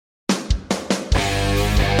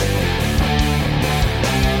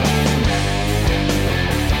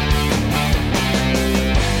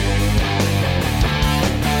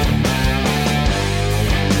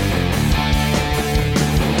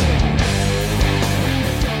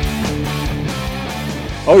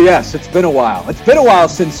Oh, yes, it's been a while. It's been a while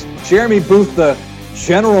since Jeremy Booth, the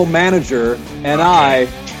general manager, and I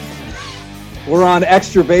were on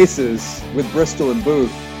extra bases with Bristol and Booth.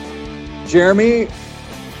 Jeremy,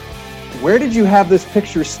 where did you have this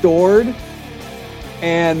picture stored?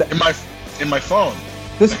 And in my phone.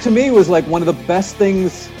 This to me was like one of the best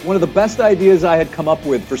things, one of the best ideas I had come up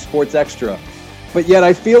with for Sports Extra. But yet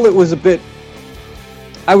I feel it was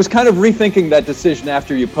I was kind of rethinking that decision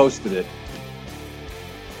after you posted it.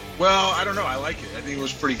 Well, I don't know. I like it. I think it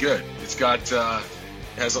was pretty good. It's got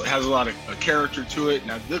has a lot of character to it.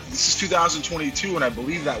 Now this is 2022, and I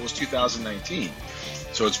believe that was 2019.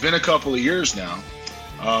 So it's been a couple of years now.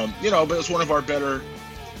 But it's one of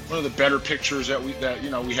the better pictures that we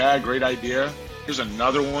had. Great idea. Here's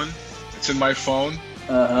another one. It's in my phone.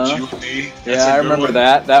 It's you and me. Yeah, I remember one.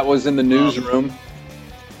 That was in the newsroom.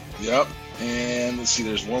 Yep. And let's see.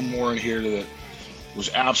 There's one more in here that was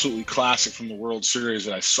absolutely classic from the World Series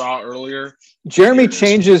that I saw earlier. Jeremy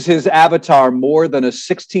changes his avatar more than a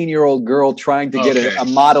 16-year-old girl trying to get a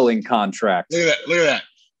modeling contract. Look at that.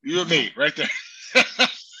 You and me right there.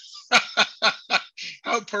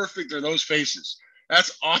 How perfect are those faces?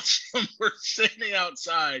 That's awesome. We're sitting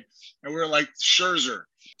outside and we're like Scherzer.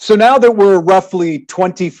 So now that we're roughly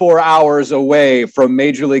 24 hours away from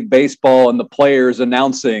Major League Baseball and the players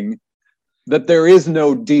announcing that there is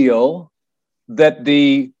no deal, that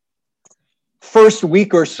the first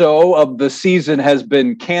week or so of the season has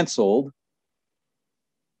been canceled,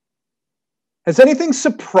 has anything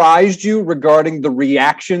surprised you regarding the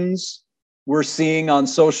reactions we're seeing on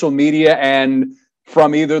social media and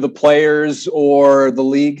from either the players or the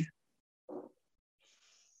league?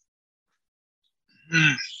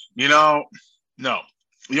 No.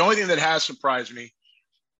 The only thing that has surprised me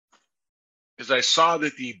is I saw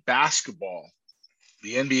that the basketball,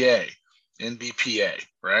 the NBA, NBPA,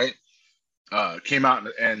 right, came out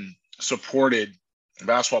and supported,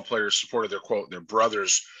 basketball players supported their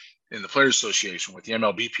brothers in the Players Association with the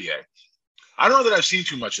MLBPA. I don't know that I've seen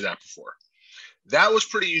too much of that before. That was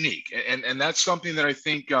pretty unique. And that's something that I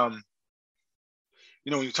think, when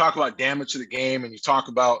you talk about damage to the game and you talk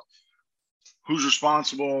about who's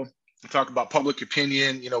responsible, you talk about public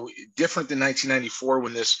opinion, different than 1994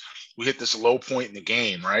 when we hit this low point in the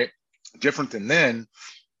game, right? Different than then.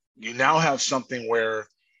 You now have something where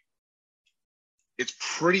it's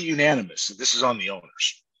pretty unanimous that this is on the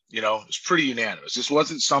owners. It's pretty unanimous. This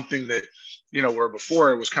wasn't something that, where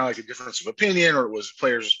before it was kind of like a difference of opinion, or it was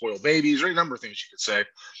players are spoiled babies, or a number of things you could say.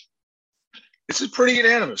 This is pretty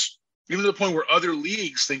unanimous, even to the point where other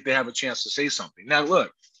leagues think they have a chance to say something. Now,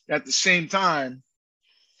 look, at the same time,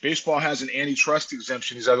 baseball has an antitrust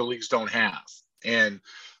exemption these other leagues don't have. And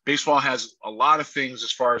baseball has a lot of things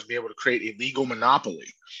as far as being able to create a legal monopoly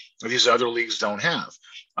that these other leagues don't have.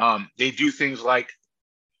 They do things like,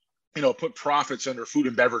 put profits under food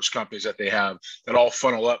and beverage companies that they have that all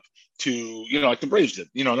funnel up to, like the Braves did,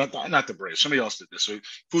 not the Braves, somebody else did this. So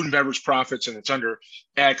food and beverage profits, and it's under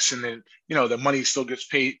X, and then, the money still gets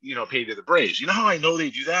paid, paid to the Braves. You know how I know they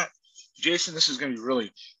do that? Jason, this is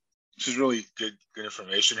really good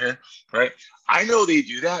information here, right? I know they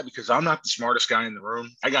do that because I'm not the smartest guy in the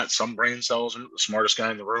room. I got some brain cells, I'm the smartest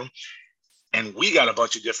guy in the room. And we got a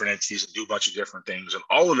bunch of different entities that do a bunch of different things, and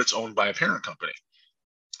all of it's owned by a parent company.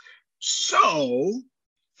 So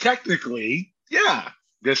technically, yeah,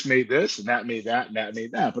 this made this and that made that and that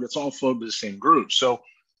made that, but it's all flowed to the same group. So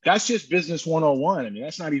that's just business 101. I mean,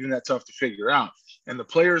 that's not even that tough to figure out. And the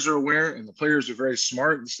players are aware, and the players are very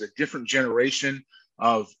smart. It's a different generation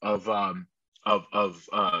of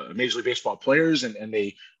Major League Baseball players, and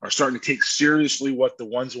they are starting to take seriously what the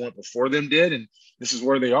ones that went before them did, and this is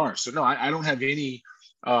where they are. So no, I don't have any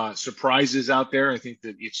surprises out there. I think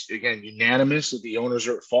that it's, again, unanimous that the owners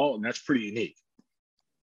are at fault, and that's pretty unique.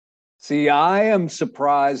 See, I am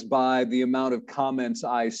surprised by the amount of comments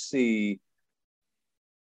I see.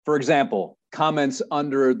 For example, comments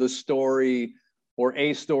under the story or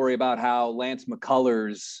a story about how Lance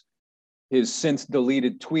McCullers, his since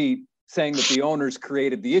deleted tweet saying that the owners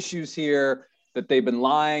created the issues here, that they've been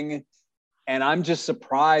lying. And I'm just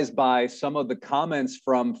surprised by some of the comments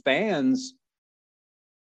from fans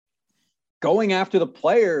going after the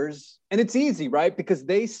players. And it's easy, right? Because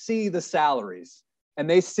they see the salaries and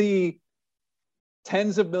they see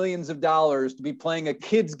tens of millions of dollars to be playing a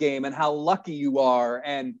kid's game and how lucky you are.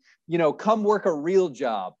 And, come work a real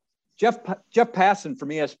job. Jeff Passan from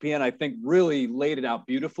ESPN, I think, really laid it out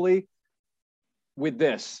beautifully with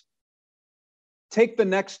this. Take the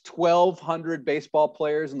next 1,200 baseball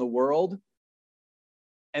players in the world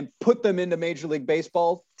and put them into Major League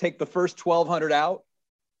Baseball, take the first 1,200 out,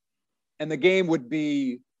 and the game would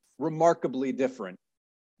be remarkably different.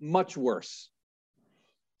 much worse.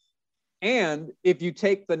 And if you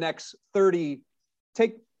take the next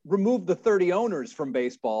remove the 30 owners from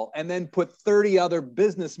baseball and then put 30 other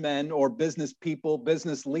businessmen or business people,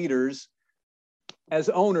 business leaders as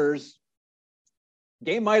owners,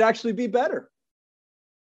 game might actually be better.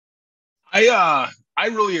 I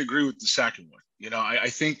really agree with the second one. I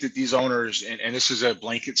think that these owners, and this is a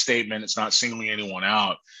blanket statement, it's not singling anyone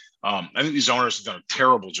out. I think these owners have done a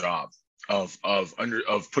terrible job of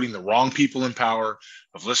putting the wrong people in power,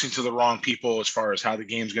 of listening to the wrong people as far as how the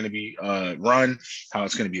game's going to be run, how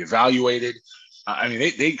it's going to be evaluated. I mean,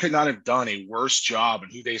 they could not have done a worse job in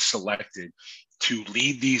who they selected to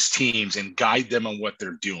lead these teams and guide them on what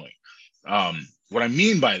they're doing. What I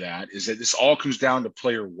mean by that is that this all comes down to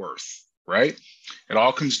player worth, right? It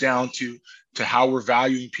all comes down to how we're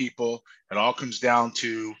valuing people. It all comes down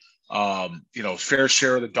to fair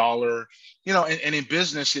share of the dollar. And in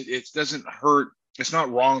business, it doesn't hurt. It's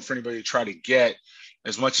not wrong for anybody to try to get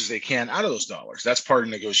as much as they can out of those dollars. That's part of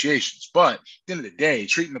negotiations. But at the end of the day,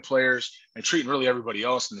 treating the players and treating really everybody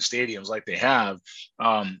else in the stadiums like they have,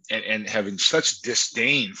 and having such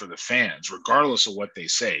disdain for the fans, regardless of what they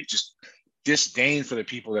say, just disdain for the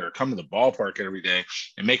people that are coming to the ballpark every day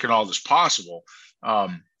and making all this possible,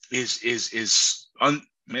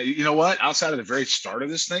 you know what? Outside of the very start of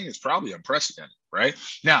this thing, it's probably unprecedented, right?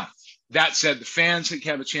 Now, that said, the fans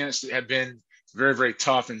have a chance to have been very, very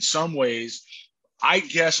tough in some ways. I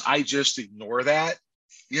guess I just ignore that,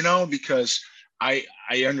 because I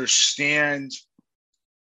understand.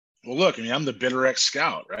 Well, look, I mean, I'm the bitter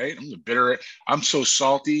ex-scout, right? I'm so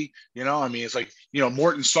salty, I mean, it's like,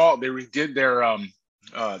 Morton Salt, they redid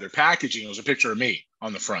their packaging. It was a picture of me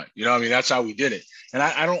on the front, I mean, that's how we did it. And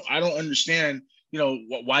I don't understand,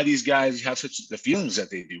 why these guys have such the feelings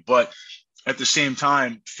that they do. But at the same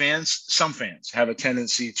time, some fans have a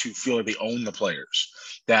tendency to feel like they own the players,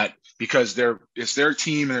 that because it's their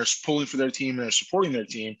team and they're pulling for their team and they're supporting their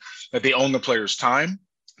team, that they own the players' time,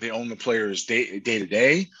 they own the players' day to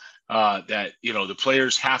day, that, the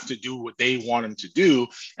players have to do what they want them to do.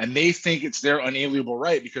 And they think it's their unalienable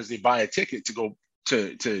right because they buy a ticket to go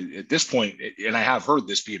to at this point, and I have heard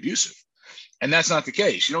this, be abusive. And that's not the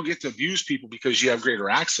case. You don't get to abuse people because you have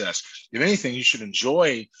greater access. If anything, you should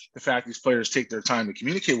enjoy the fact these players take their time to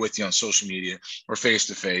communicate with you on social media or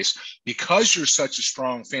face-to-face because you're such a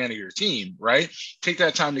strong fan of your team, right? Take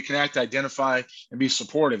that time to connect, identify, and be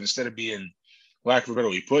supportive instead of being, lack of a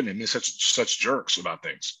better way of putting it, such jerks about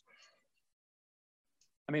things.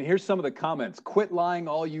 I mean, here's some of the comments. Quit lying,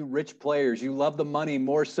 all you rich players. You love the money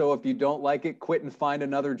more so if you don't like it, quit and find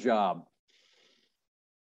another job.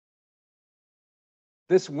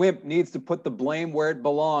 This wimp needs to put the blame where it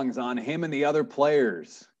belongs, on him and the other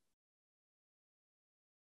players.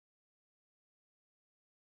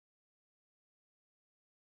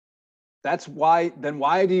 That's why, then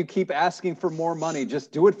why do you keep asking for more money?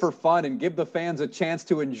 Just do it for fun and give the fans a chance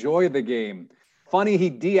to enjoy the game. Funny,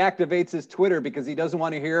 he deactivates his Twitter because he doesn't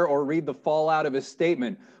want to hear or read the fallout of his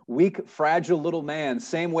statement. Weak, fragile little man.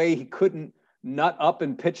 Same way he couldn't nut up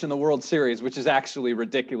and pitch in the World Series, which is actually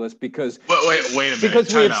ridiculous because wait a minute.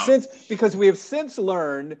 Because we have since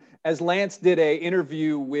learned, as Lance did a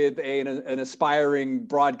interview with an aspiring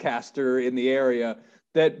broadcaster in the area,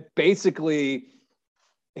 that basically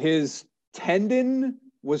his tendon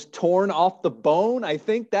was torn off the bone. I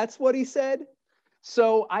think that's what he said.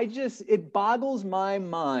 So it boggles my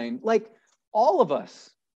mind. Like, all of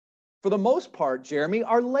us, for the most part, Jeremy,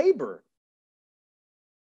 are labor.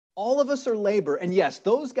 All of us are labor. And yes,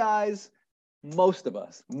 those guys, those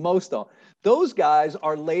guys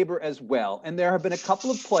are labor as well. And there have been a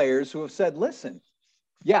couple of players who have said, listen,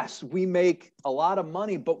 yes, we make a lot of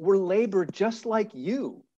money, but we're labor just like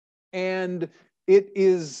you. And it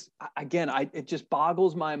is, again, it just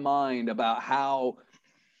boggles my mind about how,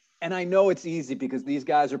 and I know it's easy because these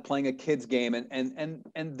guys are playing a kid's game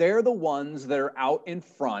and they're the ones that are out in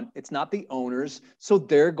front. It's not the owners. So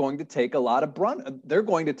they're going to take a lot of brunt. They're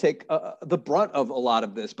going to take the brunt of a lot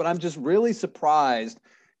of this. But I'm just really surprised,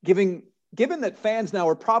 given that fans now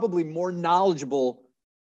are probably more knowledgeable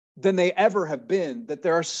than they ever have been, that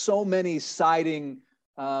there are so many so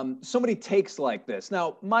many takes like this.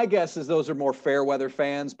 Now, my guess is those are more fair weather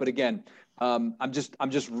fans. But again,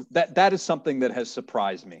 that is something that has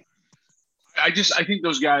surprised me. I think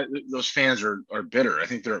those fans are bitter. I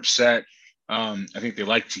think they're upset. I think they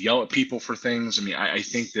like to yell at people for things. I mean, I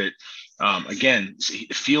think that, again,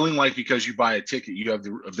 feeling like because you buy a ticket, you have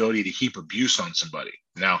the ability to heap abuse on somebody.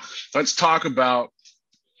 Now, let's talk about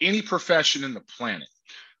any profession in the planet.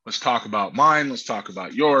 Let's talk about mine. Let's talk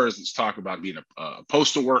about yours. Let's talk about being a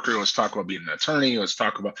postal worker. Let's talk about being an attorney. Let's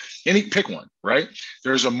talk about pick one, right?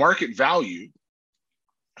 There's a market value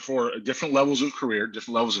for different levels of career,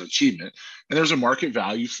 different levels of achievement. And there's a market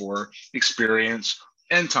value for experience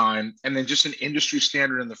and time, and then just an industry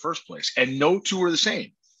standard in the first place. And no two are the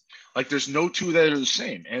same. Like there's no two that are the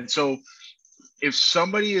same. And so if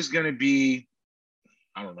somebody is going to be,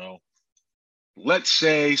 I don't know, let's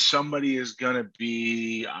say somebody is going to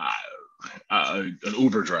be an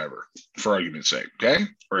Uber driver, for argument's sake, okay?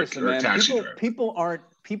 Or a taxi driver.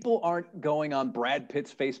 People aren't going on Brad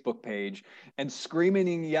Pitt's Facebook page and screaming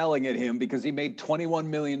and yelling at him because he made $21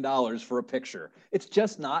 million for a picture. It's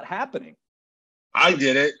just not happening. I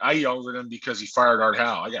did it. I yelled at him because he fired Art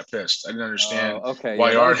Howe. I got pissed. I didn't understand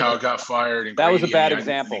why Art Howe got fired. And that was a bad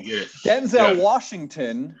example. Denzel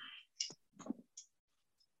Washington.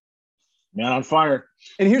 Man on fire.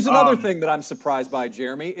 And here's another thing that I'm surprised by,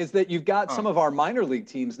 Jeremy, is that you've got some of our minor league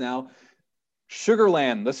teams now.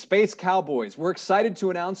 Sugarland, the Space Cowboys. We're excited to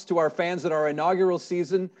announce to our fans that our inaugural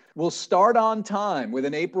season will start on time with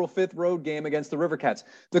an April 5th road game against the River Cats.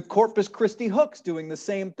 The Corpus Christi Hooks doing the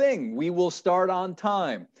same thing. We will start on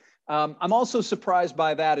time. I'm also surprised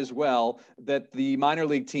by that as well, that the minor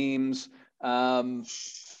league teams are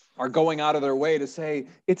going out of their way to say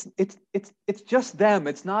it's just them.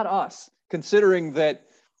 It's not us. Considering that,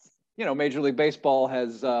 Major League Baseball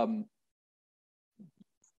has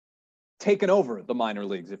taken over the minor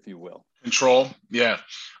leagues, if you will. Control, yeah.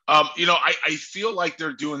 I feel like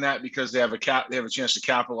they're doing that because they have a chance to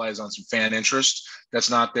capitalize on some fan interest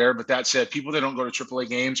that's not there. But that said, people that don't go to AAA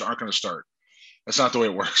games aren't going to start. That's not the way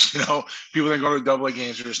it works. People that go to AA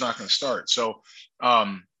games are just not going to start. So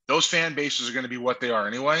those fan bases are going to be what they are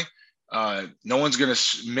anyway. No one's going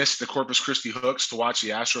to miss the Corpus Christi Hooks to watch the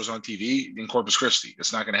Astros on TV in Corpus Christi.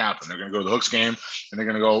 It's not going to happen. They're going to go to the Hooks game and they're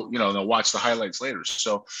going to go, they'll watch the highlights later.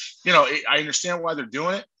 So, I understand why they're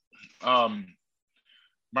doing it.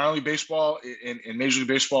 Minor League Baseball and Major League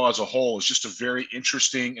Baseball as a whole is just a very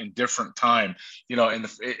interesting and different time, and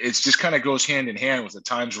it's just kind of goes hand in hand with the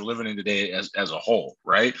times we're living in today as a whole,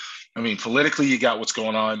 right? I mean, politically, you got what's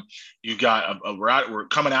going on. You got we're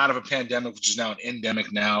coming out of a pandemic, which is now an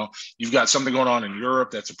endemic now. You've got something going on in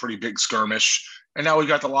Europe that's a pretty big skirmish. And now we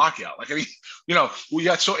got the lockout. We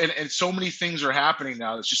got so many things are happening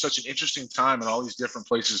now. It's just such an interesting time and all these different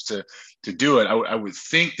places to do it. I would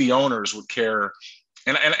think the owners would care.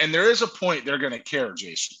 And there is a point they're going to care,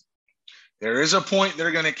 Jason. There is a point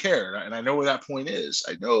they're going to care. And I know where that point is.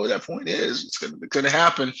 It's going to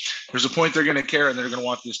happen. There's a point they're going to care and they're going to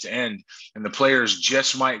want this to end. And the players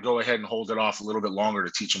just might go ahead and hold it off a little bit longer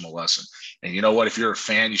to teach them a lesson. And you know what? If you're a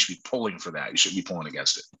fan, you should be pulling for that. You shouldn't be pulling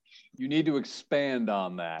against it. You need to expand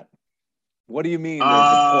on that. What do you mean there's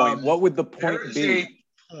a point? What would the point be? There's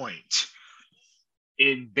a point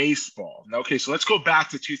in baseball. Okay, so let's go back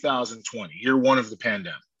to 2020, year one of the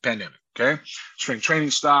pandemic, okay? Spring training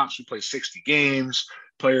stops. We play 60 games.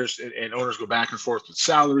 Players and owners go back and forth with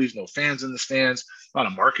salaries, no fans in the stands. A lot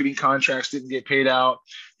of marketing contracts didn't get paid out.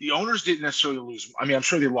 The owners didn't necessarily lose. I mean, I'm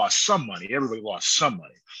sure they lost some money. Everybody lost some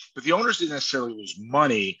money. But the owners didn't necessarily lose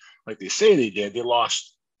money like they say they did. They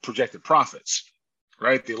lost projected profits,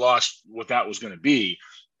 right? They lost what that was going to be.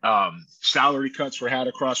 Salary cuts were had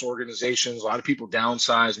across organizations. A lot of people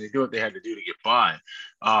downsized and they do what they had to do to get by.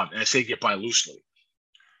 And I say get by loosely.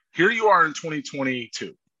 Here you are in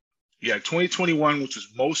 2022. You had 2021, which was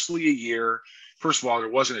mostly a year. First of all, there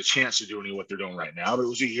wasn't a chance to do any of what they're doing right now, but it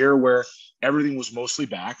was a year where everything was mostly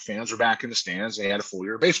back. Fans were back in the stands. They had a full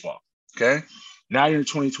year of baseball. Okay. Now you're in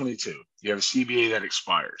 2022. You have a CBA that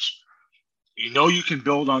expires. You can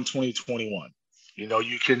build on 2021.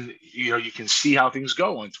 You can see how things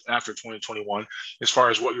go after 2021 as far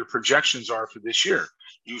as what your projections are for this year.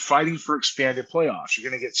 You're fighting for expanded playoffs. You're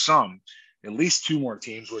going to get at least 2 more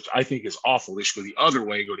teams, which I think is awful. They should go the other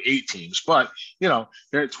way, go to 8 teams, but they're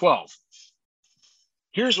at 12.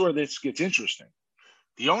 Here's where this gets interesting.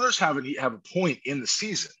 The owners have a point in the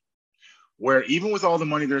season where even with all the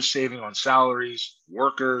money they're saving on salaries,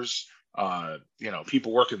 workers,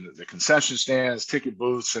 people working the concession stands, ticket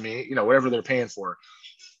booths, whatever they're paying for,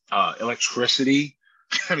 electricity,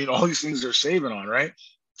 all these things they're saving on, right?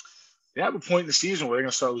 They have a point in the season where they're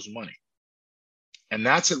going to start losing money. And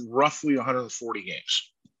that's at roughly 140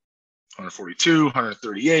 games, 142,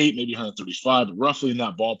 138, maybe 135, but roughly in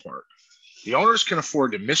that ballpark. The owners can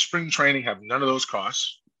afford to miss spring training, have none of those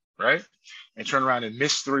costs, right? And turn around and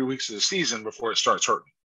miss 3 weeks of the season before it starts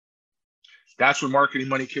hurting. That's when marketing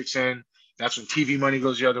money kicks in. That's when TV money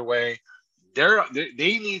goes the other way. They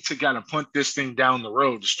need to kind of punt this thing down the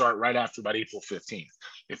road to start right after about April 15th.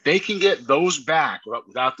 If they can get those back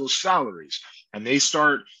without those salaries, and they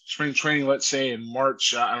start spring training, let's say in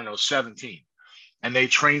March, 17, and they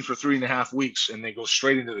train for 3.5 weeks and they go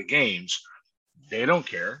straight into the games, they don't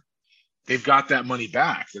care. They've got that money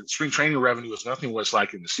back. The spring training revenue is nothing what it's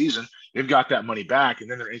like in the season. They've got that money back, and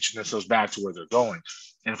then they're inching themselves back to where they're going.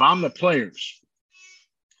 And if I'm the players,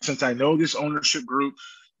 since I know this ownership group,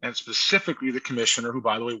 and specifically the commissioner, who,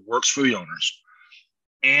 by the way, works for the owners,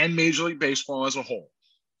 and Major League Baseball as a whole,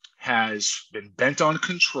 has been bent on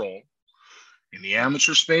control in the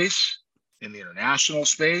amateur space, in the international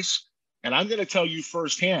space. And I'm going to tell you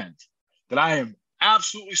firsthand that I am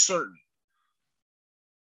absolutely certain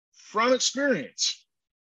from experience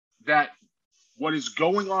that what is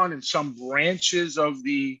going on in some branches of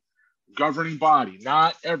the governing body,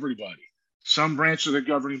 not everybody, some branch of the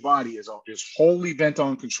governing body is wholly bent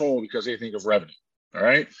on control because they think of revenue. All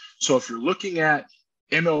right. So if you're looking at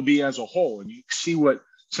MLB as a whole, and you see what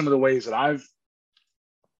some of the ways that I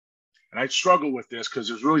struggle with this because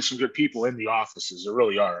there's really some good people in the offices, there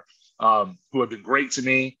really are, who have been great to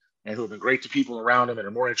me and who have been great to people around them and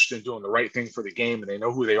are more interested in doing the right thing for the game, and they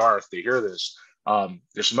know who they are if they hear this.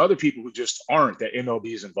 There's some other people who just aren't, that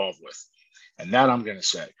MLB is involved with. And that I'm going to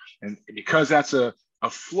say. And because that's a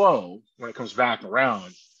flow when it comes back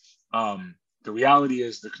around, the reality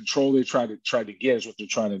is the control they tried to get is what they're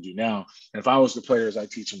trying to do now. And if I was the players,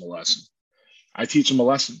 I'd teach them a lesson.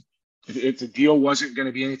 If the deal wasn't going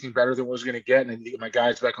to be anything better than what I was going to get, and I need to get my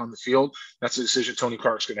guys back on the field, that's a decision Tony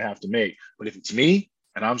Clark's going to have to make. But if it's me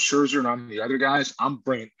and I'm Scherzer and I'm the other guys, I'm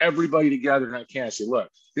bringing everybody together and I can't say, look,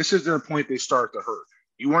 this is their point they start to hurt.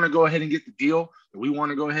 You want to go ahead and get the deal that we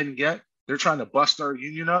want to go ahead and get? They're trying to bust our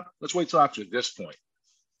union up. Let's wait till after this point.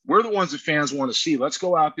 We're the ones that fans want to see. Let's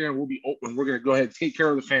go out there and we'll be open. We're going to go ahead and take care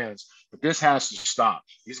of the fans. But this has to stop.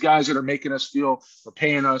 These guys that are making us feel, or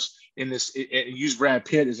paying us in this, use Brad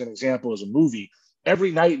Pitt as an example, as a movie. Every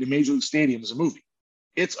night in the Major League Stadium is a movie.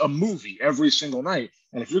 It's a movie every single night.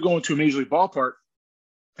 And if you're going to a Major League ballpark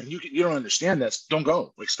and you don't understand this, don't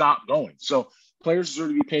go. Like, stop going. So players deserve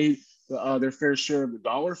to be paid their fair share of the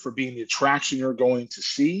dollar for being the attraction you're going to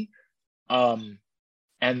see. And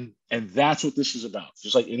that's what this is about,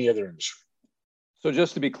 just like any other industry. So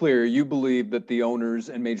just to be clear, you believe that the owners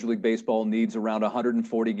and Major League Baseball needs around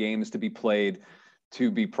 140 games to be played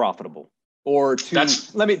to be profitable, or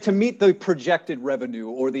to meet the projected revenue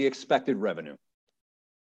or the expected revenue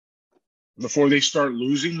before they start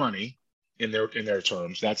losing money in their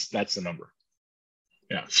terms. That's the number.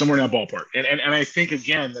 Yeah, somewhere in that ballpark. And I think,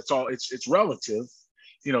 again, that's all. It's relative,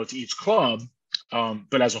 to each club,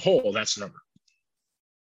 but as a whole, that's the number.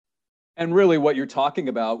 And really what you're talking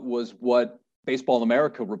about was what Baseball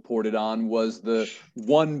America reported on, was the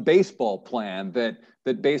one baseball plan that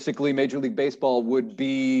basically Major League Baseball would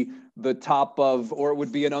be the top of, or it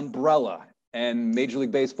would be an umbrella, and Major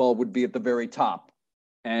League Baseball would be at the very top,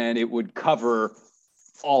 and it would cover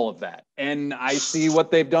all of that. And I see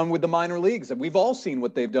what they've done with the minor leagues, and we've all seen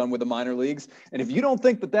what they've done with the minor leagues. And if you don't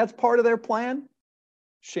think that that's part of their plan,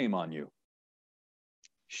 shame on you.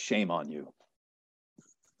 Shame on you.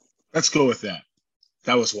 Let's go with that.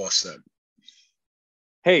 That was well said.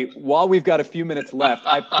 Hey, while we've got a few minutes left,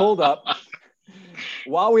 I pulled up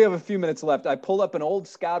an old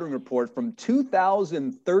scouting report from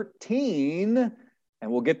 2013,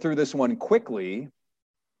 and we'll get through this one quickly.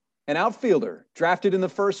 An outfielder drafted in the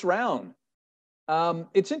first round.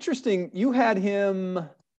 It's interesting. You had him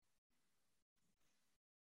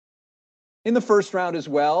in the first round as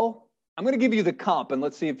well. I'm going to give you the comp, and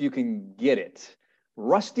let's see if you can get it.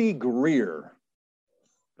 Rusty Greer.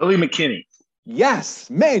 Billy McKinney.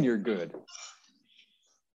 Yes, man, you're good.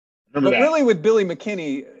 Really, with Billy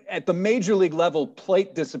McKinney, at the major league level,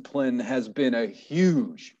 plate discipline has been a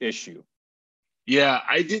huge issue. Yeah,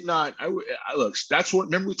 I did not. I look, that's what,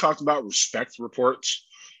 remember we talked about respect reports?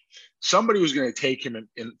 Somebody was going to take him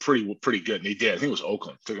in pretty good, and he did. I think it was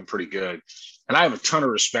Oakland, took him pretty good. And I have a ton of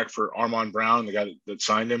respect for Armand Brown, the guy that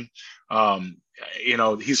signed him.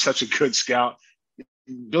 He's such a good scout.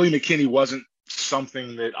 Billy McKinney wasn't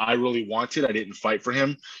something that I really wanted. I didn't fight for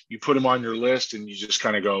him. You put him on your list and you just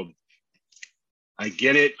kind of go, I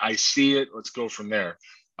get it. I see it. Let's go from there.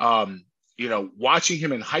 Watching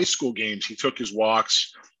him in high school games, he took his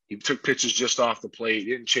walks. He took pitches just off the plate.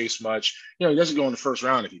 He didn't chase much. He doesn't go in the first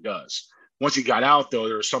round if he does. Once he got out, though,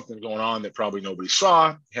 there was something going on that probably nobody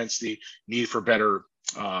saw, hence the need for better,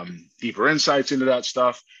 deeper insights into that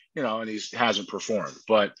stuff, and he hasn't performed.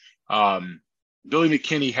 But Billy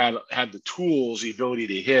McKinney had the tools, the ability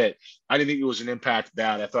to hit. I didn't think it was an impact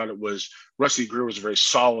bat. I thought Rusty Greer was a very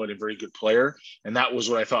solid and very good player. And that was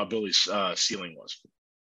what I thought Billy's ceiling was.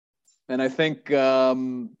 And I think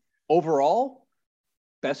overall,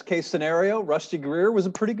 best case scenario, Rusty Greer was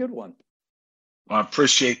a pretty good one. Well, I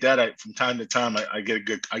appreciate that. From time to time, I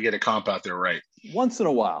get a comp out there right. Once in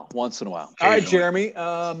a while. All right, Jeremy.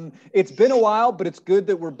 It's been a while, but it's good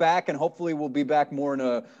that we're back, and hopefully we'll be back more in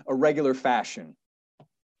a regular fashion.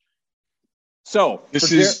 So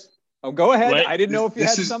go ahead. I didn't know if you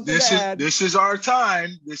had something to add. This is our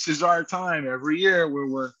time. This is our time every year where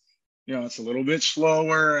we're, it's a little bit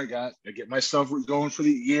slower. I get myself going for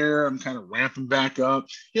the year. I'm kind of ramping back up,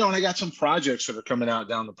 and I got some projects that are coming out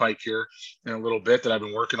down the pike here in a little bit that I've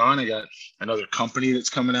been working on. I got another company that's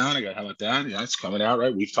coming out. How about that? Yeah, it's coming out,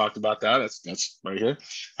 right? We've talked about that. That's right here.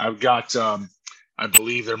 I've got, I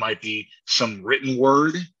believe there might be some written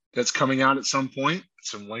word that's coming out at some point,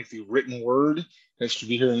 some lengthy written word that should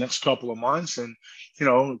be here in the next couple of months. And,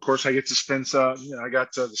 of course I get to spend, I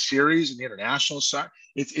got the series and the international side.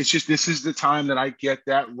 It's just, this is the time that I get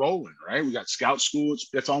that rolling, right? We got scout school.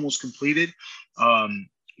 It's almost completed. I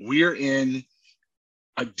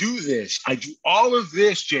do all of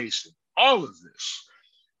this, Jason, all of this,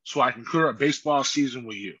 so I can clear a baseball season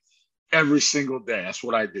with you every single day. That's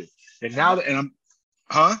what I do. And now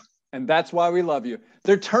And that's why we love you.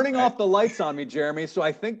 They're turning off the lights on me, Jeremy. So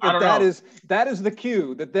I think that is the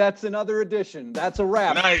cue. That's another edition. That's a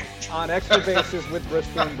wrap on Extra Bases with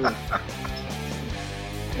Bristol and Bruce.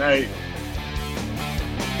 Night.